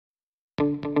Hi,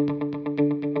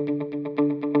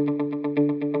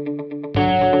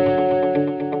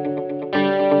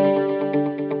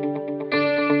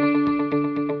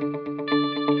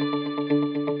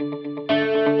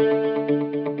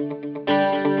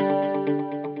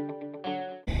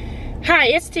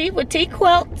 it's T with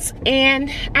TeaQuilts,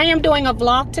 and I am doing a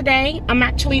vlog today. I'm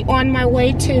actually on my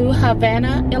way to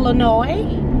Havana, Illinois.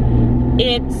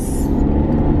 It's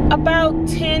about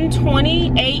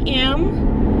 10:20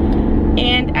 a.m.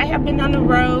 and I have been on the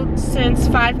road since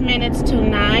 5 minutes to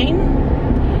 9,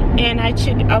 and I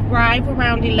should arrive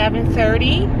around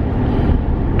 11:30.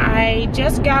 I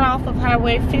just got off of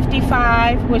Highway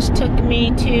 55, which took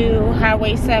me to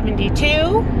Highway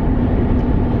 72.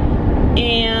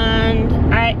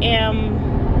 And I am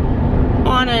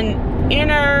on an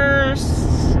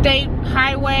interstate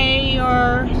highway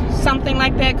or something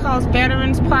like that called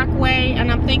Veterans Parkway, and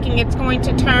I'm thinking it's going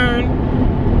to turn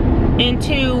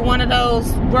into one of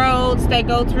those roads that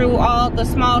go through all the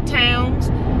small towns.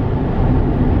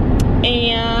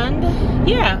 And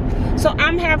yeah, so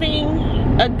I'm having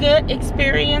a good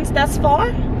experience thus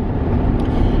far.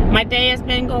 My day has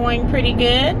been going pretty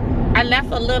good. I left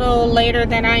a little later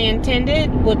than I intended,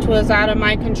 which was out of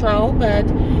my control, but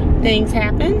things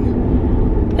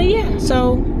happen. But yeah,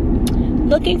 so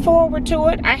looking forward to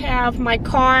it. I have my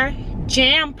car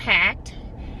jam-packed.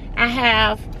 I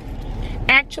have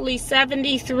actually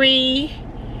 73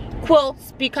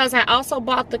 quilts because I also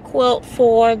bought the quilt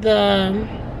for the,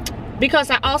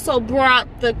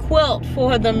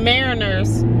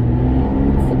 Mariners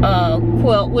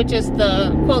quilt, which is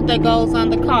the quilt that goes on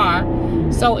the car.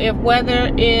 So if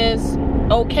weather is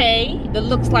okay, it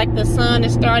looks like the sun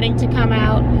is starting to come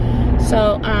out.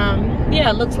 So yeah,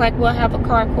 it looks like we'll have a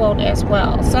car quilt as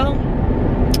well. So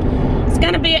it's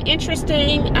gonna be an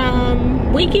interesting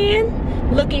weekend.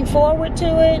 Looking forward to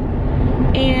it,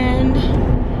 and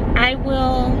I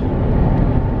will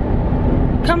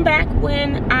come back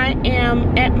when I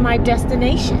am at my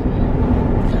destination.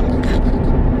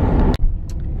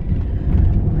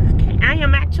 I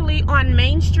am actually on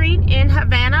Main Street in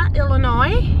Havana,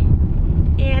 Illinois,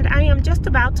 and I am just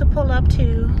about to pull up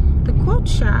to the quilt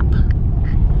shop,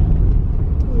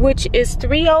 which is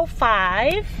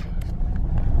 305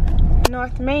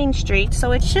 North Main Street,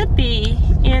 so it should be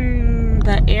in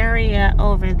the area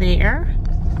over there.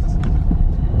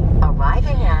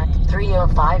 Arriving at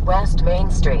 305 West Main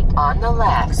Street on the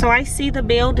left. So I see the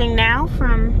building now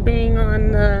from being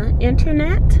on the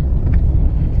internet.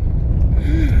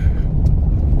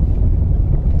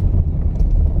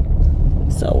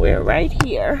 So we're right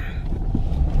here.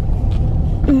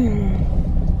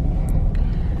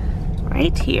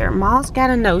 Right here. Mall's got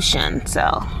a notion.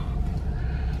 So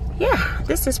yeah,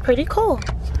 this is pretty cool.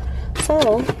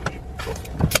 So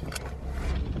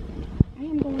I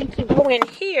am going to go in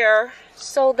here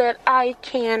so that I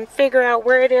can figure out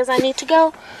where it is I need to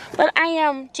go. But I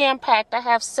am jam-packed. I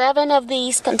have 7 of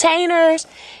these containers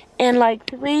and like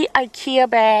 3 IKEA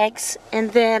bags.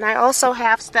 And then I also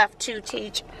have stuff to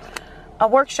teach a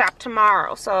workshop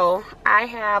tomorrow, so I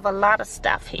have a lot of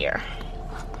stuff here.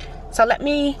 So let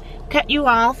me cut you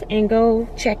off and go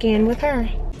check in with her.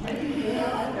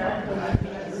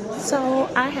 So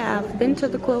I have been to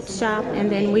the quilt shop,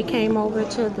 and then we came over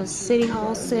to the City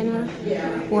Hall Center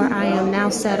where I am now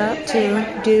set up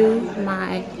to do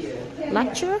my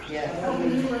lecture.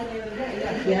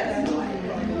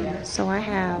 So I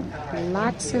have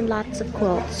lots and lots of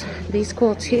quilts. These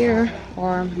quilts here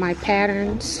are my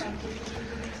patterns.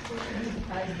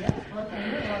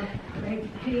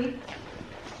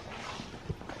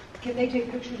 Can they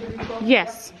take pictures of you both?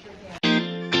 Yes.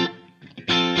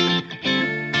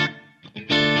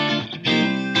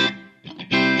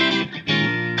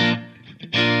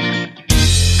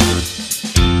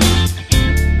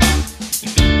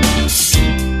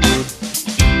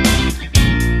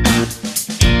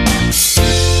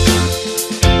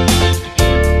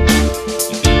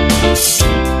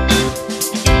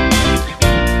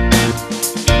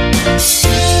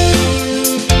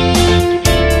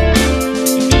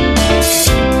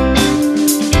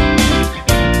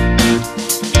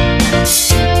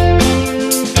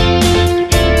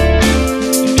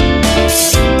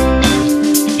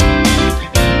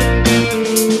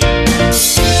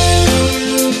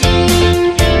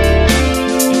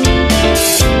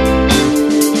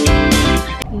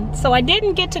 So I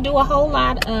didn't get to do a whole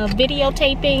lot of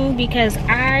videotaping because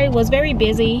I was very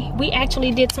busy. We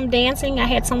actually did some dancing. I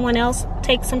had someone else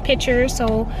take some pictures,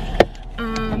 so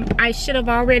I should have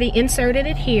already inserted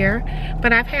it here.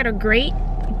 But I've had a great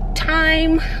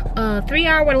time.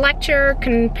 3-hour lecture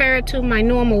compared to my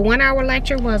normal 1-hour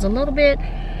lecture was a little bit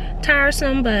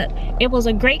tiresome, but it was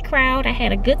a great crowd. I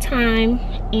had a good time.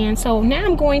 And so now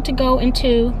I'm going to go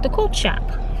into the quilt shop.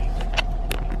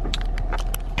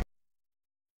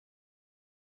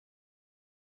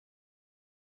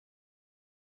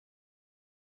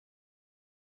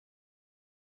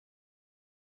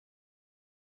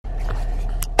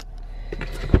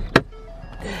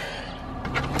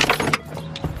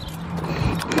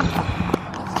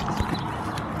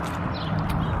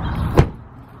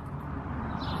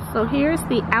 So here's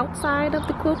the outside of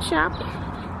the quilt shop.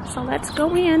 So let's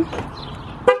go in.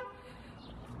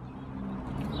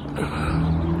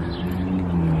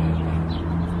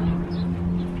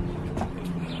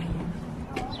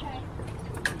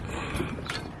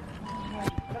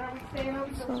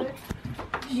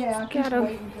 Yeah, gotta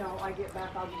wait until I get back.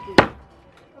 I'll just do it.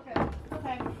 Okay.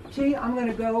 Okay. Gee, I'm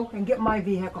gonna go and get my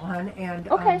vehicle, hon, and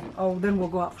Okay. then we'll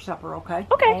go out for supper. Okay.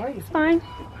 Okay, All right. it's fine.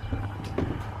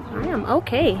 I am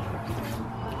okay.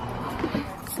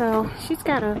 So she's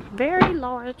got a very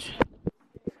large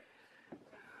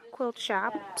quilt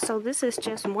shop. So this is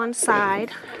just one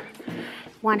side,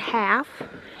 one half,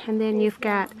 and then you've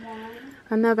got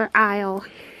another aisle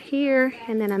here,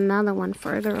 and then another one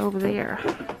further over there.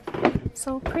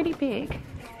 So pretty big.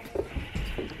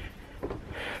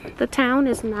 The town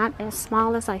is not as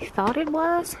small as I thought it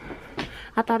was.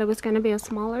 I thought it was going to be a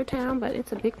smaller town, but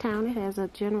it's a big town. It has a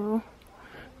general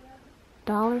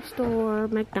dollar store,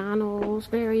 McDonald's,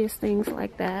 various things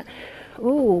like that.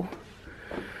 Ooh,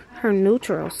 her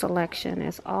neutral selection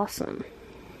is awesome.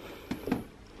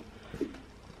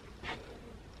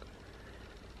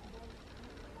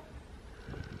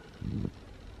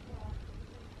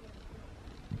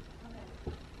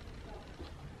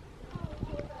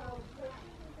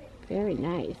 Very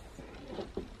nice.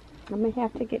 I may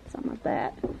have to get some of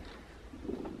that.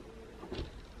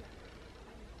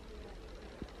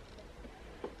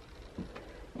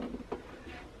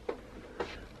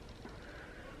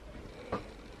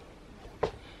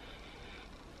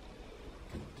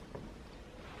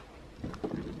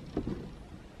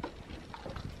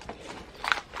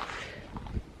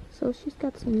 So she's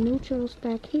got some neutrals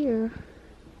back here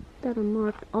that are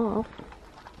marked off.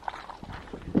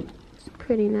 It's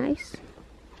pretty nice.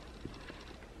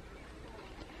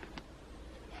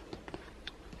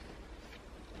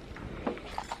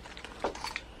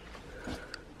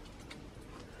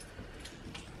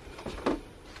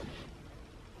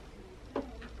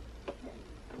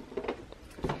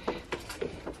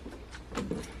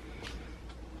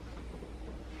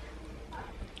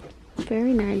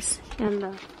 Very nice. And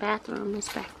the bathroom is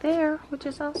back there, which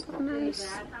is also nice.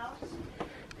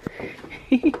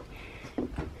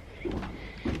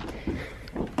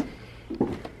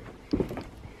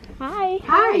 Hi,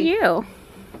 how are you?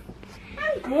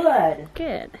 I'm good.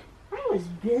 Good. I was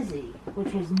busy,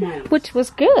 which was nice. Which was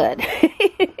good.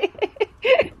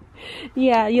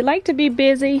 Yeah, you like to be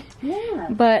busy, Yeah.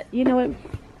 but you know, it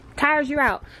tires you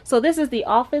out. So this is the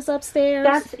office upstairs?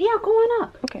 Going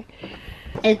up. Okay.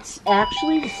 It's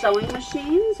actually the sewing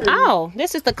machines. And Oh,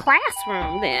 this is the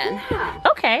classroom then. Yeah.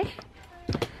 Okay.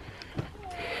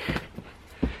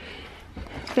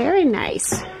 Very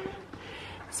nice.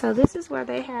 So this is where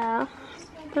they have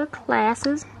their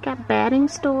classes. Got batting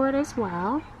stored as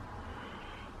well.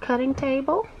 Cutting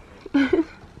table.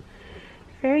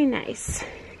 Very nice.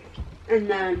 And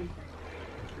then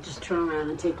just turn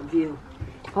around and take a view.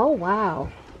 Oh, wow.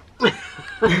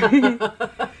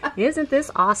 Isn't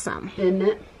this awesome? Isn't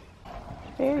it?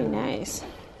 Very nice.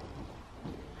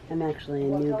 I'm actually a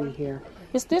newbie here.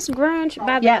 Is this grunge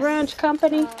by the Yes. grunge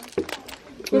company?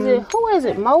 Is it, who is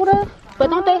it, Moda? But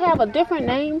don't they have a different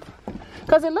name?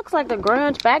 Because it looks like the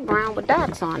grunge background with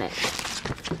dots on it.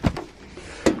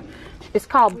 It's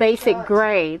called Basic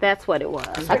Gray. That's what it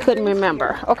was. I couldn't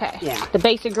remember. Okay. Yeah. The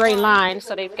Basic Gray line,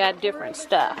 so they've got different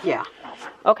stuff. Yeah.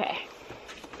 Okay.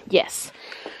 Yes.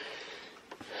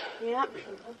 Yep.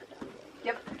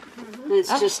 Yep.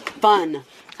 It's just fun.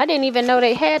 I didn't even know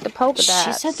they had the polka dots.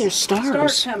 She said there's Stars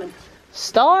stars. coming.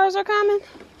 Stars are coming?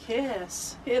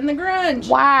 Yes. In the grunge.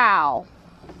 Wow.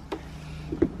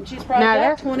 And she's probably Now got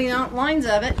that's- 20 lines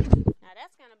of it. Now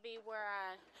that's going to be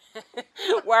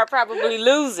where I probably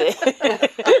lose it.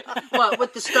 What,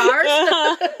 with the stars?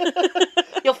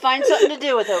 You'll find something to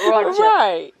do with it, won't you?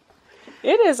 Right.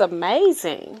 It is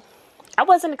amazing. I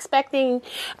was expecting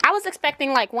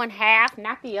like one half,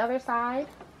 not the other side.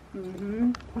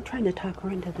 I'm trying to talk her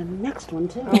into the next one,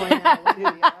 too.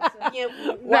 Yeah,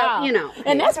 Wow. well, you know.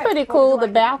 And that's pretty cool. The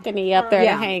balcony up there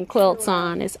Yeah. to hang quilts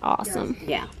on is awesome.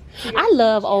 Yeah. I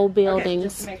love old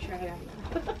buildings. Make sure I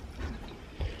have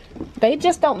They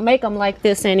just don't make them like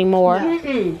this anymore.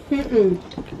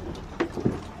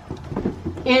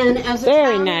 And as a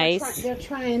Very town, nice. they're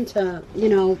trying to, you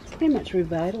know, pretty much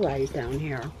revitalize down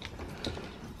here.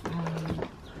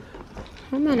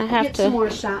 I'm gonna have Get to. some more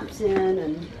shops in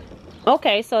and.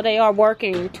 Okay, so they are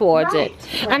working towards it.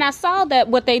 Right. And I saw that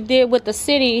what they did with the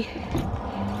city,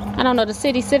 I don't know, the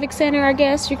city civic center, I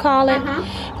guess you call it.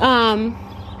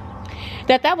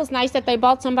 That was nice that they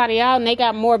bought somebody out and they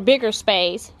got more bigger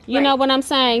space. You know what I'm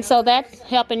saying? So that's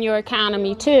helping your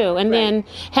economy too. And then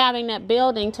having that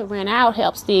building to rent out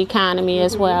helps the economy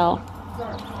as well.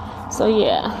 So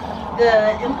yeah.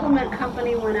 The implement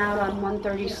company went out on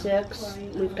 136.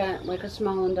 We've got like a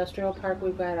small industrial park.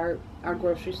 We've got our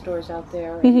grocery stores out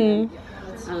there. And,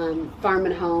 farm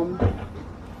and home.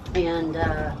 And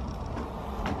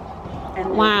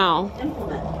wow.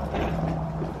 Implement.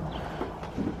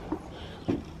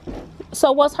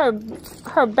 So was her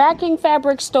backing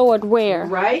fabric stored where?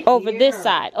 Right over here. this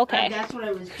side. Okay. That's what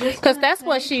I was just. Because that's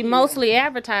what she mostly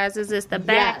advertises is the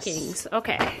backings.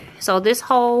 Okay. So this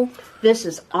whole. This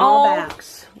is all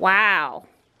backs. Wow.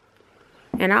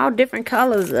 And all different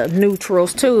colors of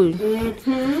neutrals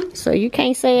too. So you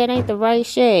can't say it ain't the right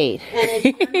shade. And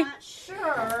if you're not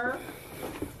sure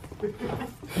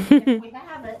if we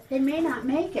have it, they may not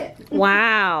make it.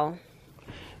 Wow.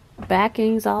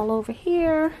 Backings all over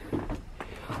here.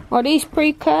 Are these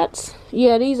pre-cuts?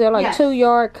 Yeah, these are like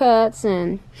 2-yard cuts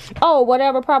and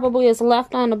whatever probably is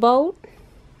left on the boat.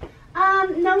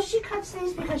 No, she cuts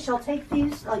these because she'll take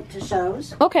these like to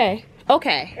shows. Okay.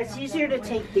 Okay. It's easier to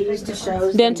take these to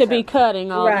shows than to be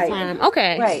cutting all the Right. time.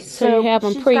 Okay. Right. So you have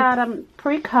them she's got them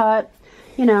pre-cut,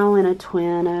 you know, in a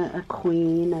twin, a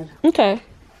queen. Okay.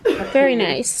 Very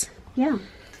nice. Yeah.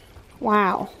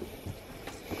 Wow.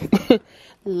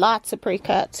 Lots of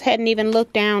pre-cuts. Hadn't even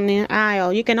looked down the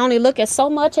aisle. You can only look at so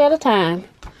much at a time.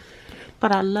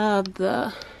 But I love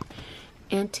the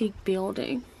antique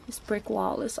building. This brick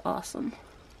wall is awesome.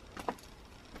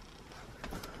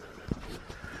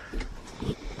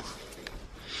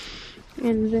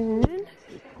 And then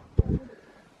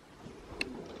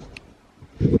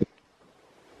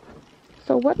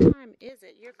so what time is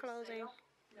it? You're closing?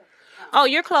 Oh,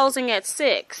 you're closing at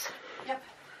 6. Yep.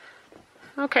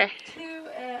 Okay. 2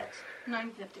 at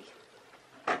 9:50.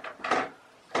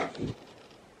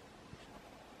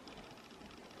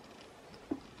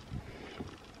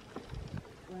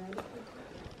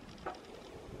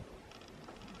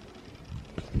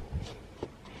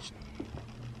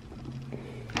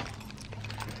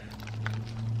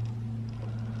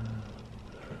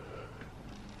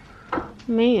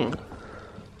 Man.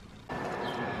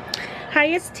 Hi,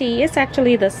 it's T. It's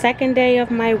actually the second day of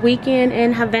my weekend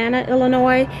in Havana,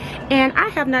 Illinois, and I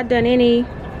have not done any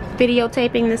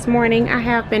videotaping this morning. I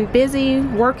have been busy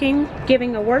working,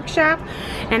 giving a workshop,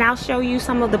 and I'll show you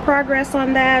some of the progress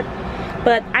on that.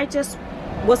 But I just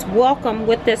was welcome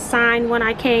with this sign when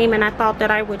I came, and I thought that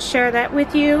I would share that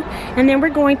with you. And then we're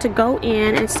going to go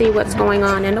in and see what's going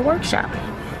on in the workshop.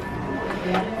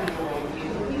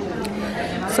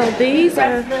 So these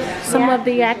are some of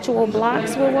the actual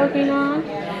blocks we're working on,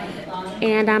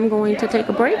 and I'm going to take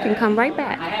a break and come right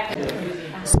back.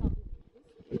 So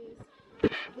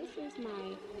this is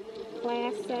my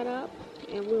class setup,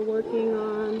 and we're working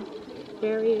on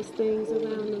various things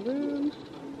around the room.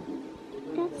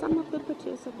 Got some of the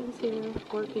participants here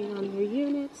working on their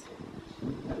units.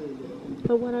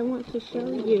 But what I want to show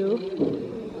you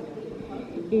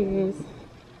is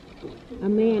a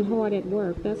man hard at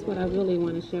work. That's what I really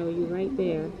want to show you right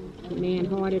there. A man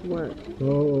hard at work.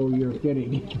 Oh, you're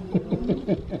kidding.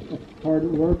 Hard at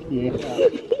work, yeah.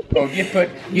 Oh, you put,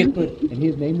 and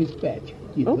his name is Fetch.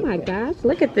 Oh my gosh,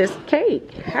 look at this cake.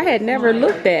 I had never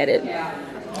looked at it.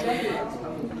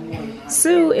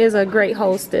 Sue is a great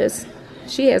hostess.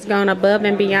 She has gone above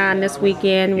and beyond this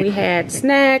weekend. We had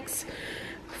snacks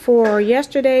for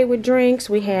yesterday with drinks.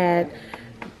 We had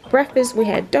breakfast, we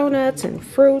had donuts and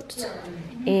fruits,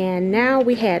 and now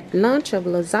we had lunch of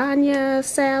lasagna,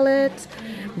 salads,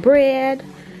 bread,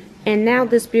 and now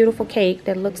this beautiful cake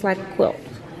that looks like a quilt.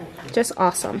 Just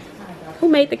awesome. Who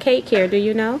made the cake here, do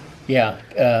you know? Yeah,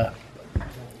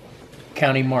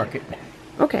 County Market.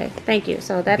 Okay, thank you.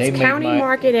 So that's They made County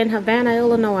Market in Havana,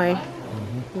 Illinois.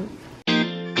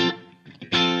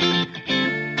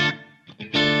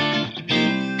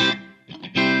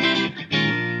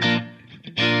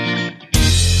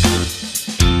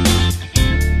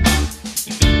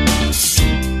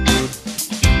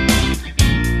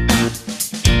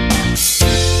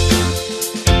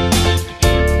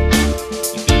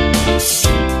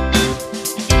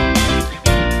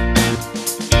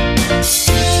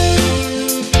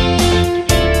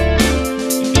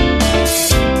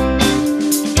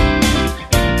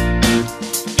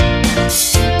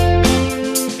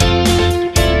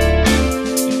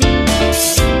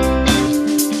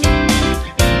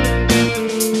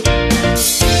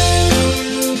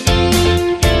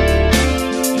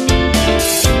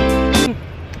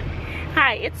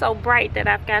 bright that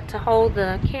I've got to hold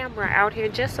the camera out here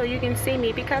just so you can see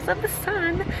me because of the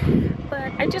sun.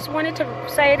 But I just wanted to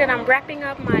say that I'm wrapping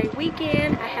up my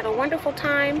weekend. I had a wonderful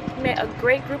time, met a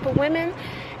great group of women,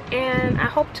 and I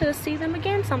hope to see them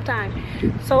again sometime.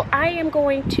 So I am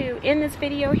going to end this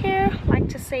video here. I'd like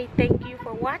to say thank you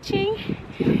for watching.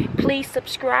 Please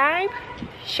subscribe,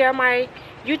 share my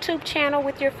YouTube channel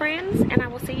with your friends, and I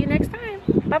will see you next time.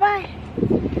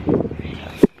 Bye-bye.